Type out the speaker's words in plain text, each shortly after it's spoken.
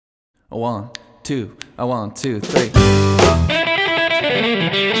A one, two, a 1, 2, 3.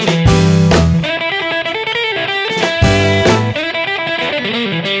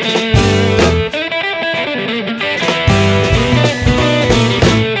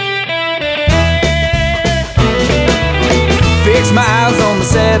 Fix my eyes on the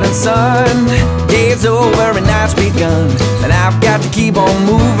setting sun. Day's over and night's begun, and I've got to keep on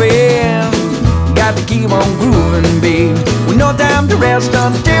moving. Got to keep on grooving, babe, with no time to rest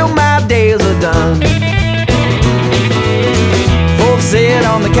until my days are done. Folks sit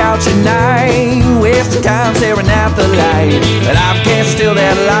on the couch at night, wasting time staring at the light, but I can't still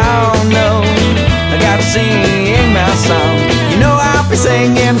that long, no. I got to sing my song. You know I'll be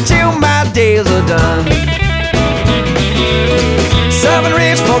singing till my days are done. Serving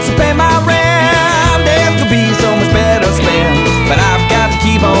rich folks to pay my rent, days could be so much better spent, but I've got to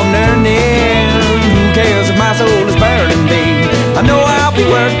keep on earning. Who cares if my soul is burning, babe? I know I'll be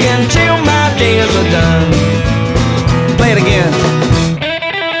working till my days are done. Play it again.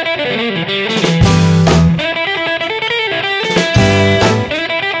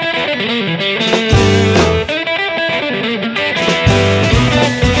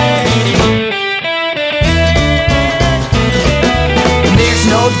 Makes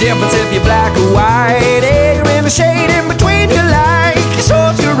no difference if you're black or white. You're in the shade in between your light. Your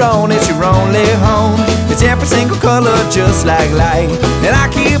soul's your own, it's your only home. It's every single color just like light, and I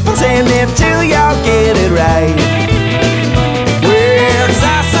keep on saying it till y'all get it right. Well, 'cause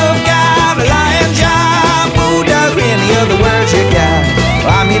I serve God, a lion job, Buddha, any other words you got.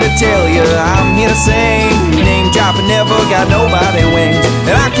 I'm here to tell you, I'm here to sing. Name dropping, never got nobody wings,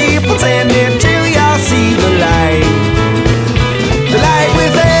 and I keep on saying it till y'all see the light. The light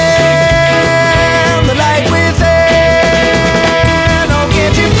within, the light within. Oh,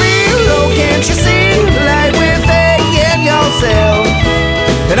 can't you feel, oh, can't you see the light within yourself?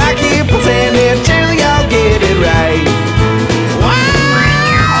 And I keep on saying it till y'all get it right.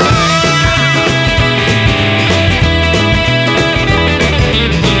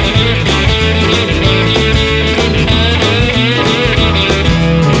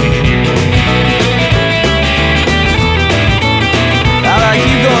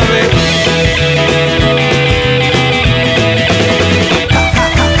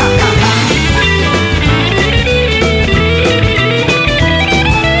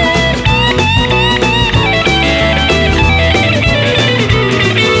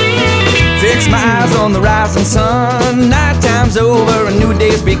 On the rising sun, night time's over, a new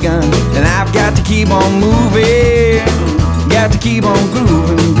day's begun, and I've got to keep on moving, got to keep on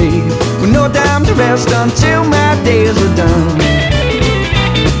grooving, babe, with no time to rest until my days are done.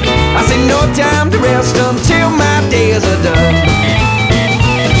 I say no time to rest until my days are done.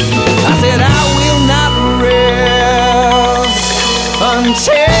 I said I will not rest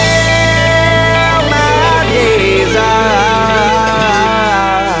until my days are